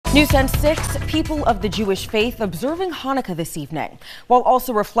News 10:06, people of the Jewish faith observing Hanukkah this evening, while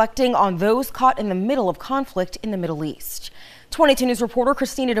also reflecting on those caught in the middle of conflict in the Middle East. 22 News reporter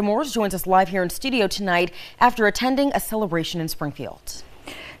Christina Demores joins us live here in studio tonight after attending a celebration in Springfield.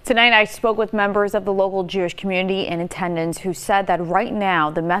 Tonight, I spoke with members of the local Jewish community in attendance who said that right now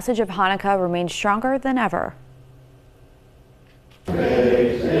the message of Hanukkah remains stronger than ever.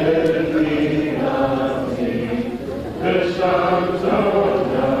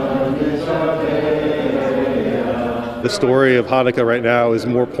 The story of Hanukkah right now is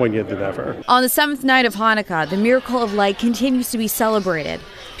more poignant than ever. On the 7th night of Hanukkah, the miracle of light continues to be celebrated.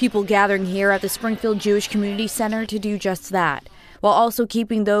 People gathering here at the Springfield Jewish Community Center to do just that, while also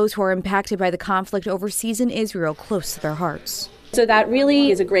keeping those who are impacted by the conflict overseas in Israel close to their hearts. So that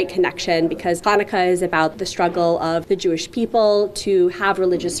really is a great connection because Hanukkah is about the struggle of the Jewish people to have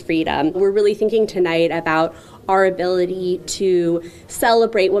religious freedom. We're really thinking tonight about our ability to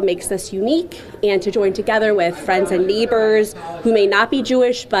celebrate what makes us unique and to join together with friends and neighbors who may not be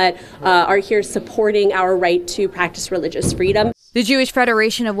Jewish but are here supporting our right to practice religious freedom. The Jewish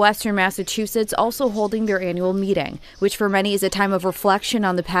Federation of Western Massachusetts also holding their annual meeting, which for many is a time of reflection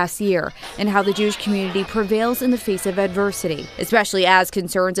on the past year and how the Jewish community prevails in the face of adversity, especially as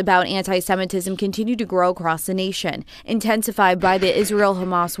concerns about anti-Semitism continue to grow across the nation, intensified by the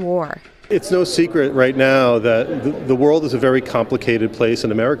Israel-Hamas war. It's no secret right now that the world is a very complicated place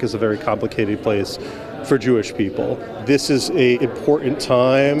and America is a very complicated place for Jewish people. This is an important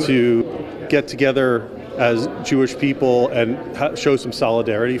time to get together as Jewish people and show some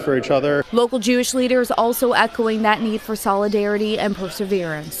solidarity for each other. Local Jewish leaders also echoing that need for solidarity and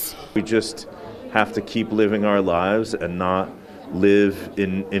perseverance. We just have to keep living our lives and not live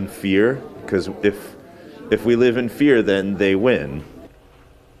in fear, because if we live in fear, then they win.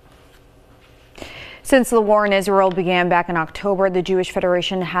 Since the war in Israel began back in October, the Jewish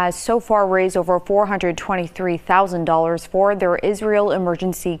Federation has so far raised over $423,000 for their Israel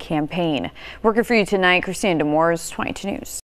Emergency Campaign. Working for you tonight, Christina Demores, 22 News.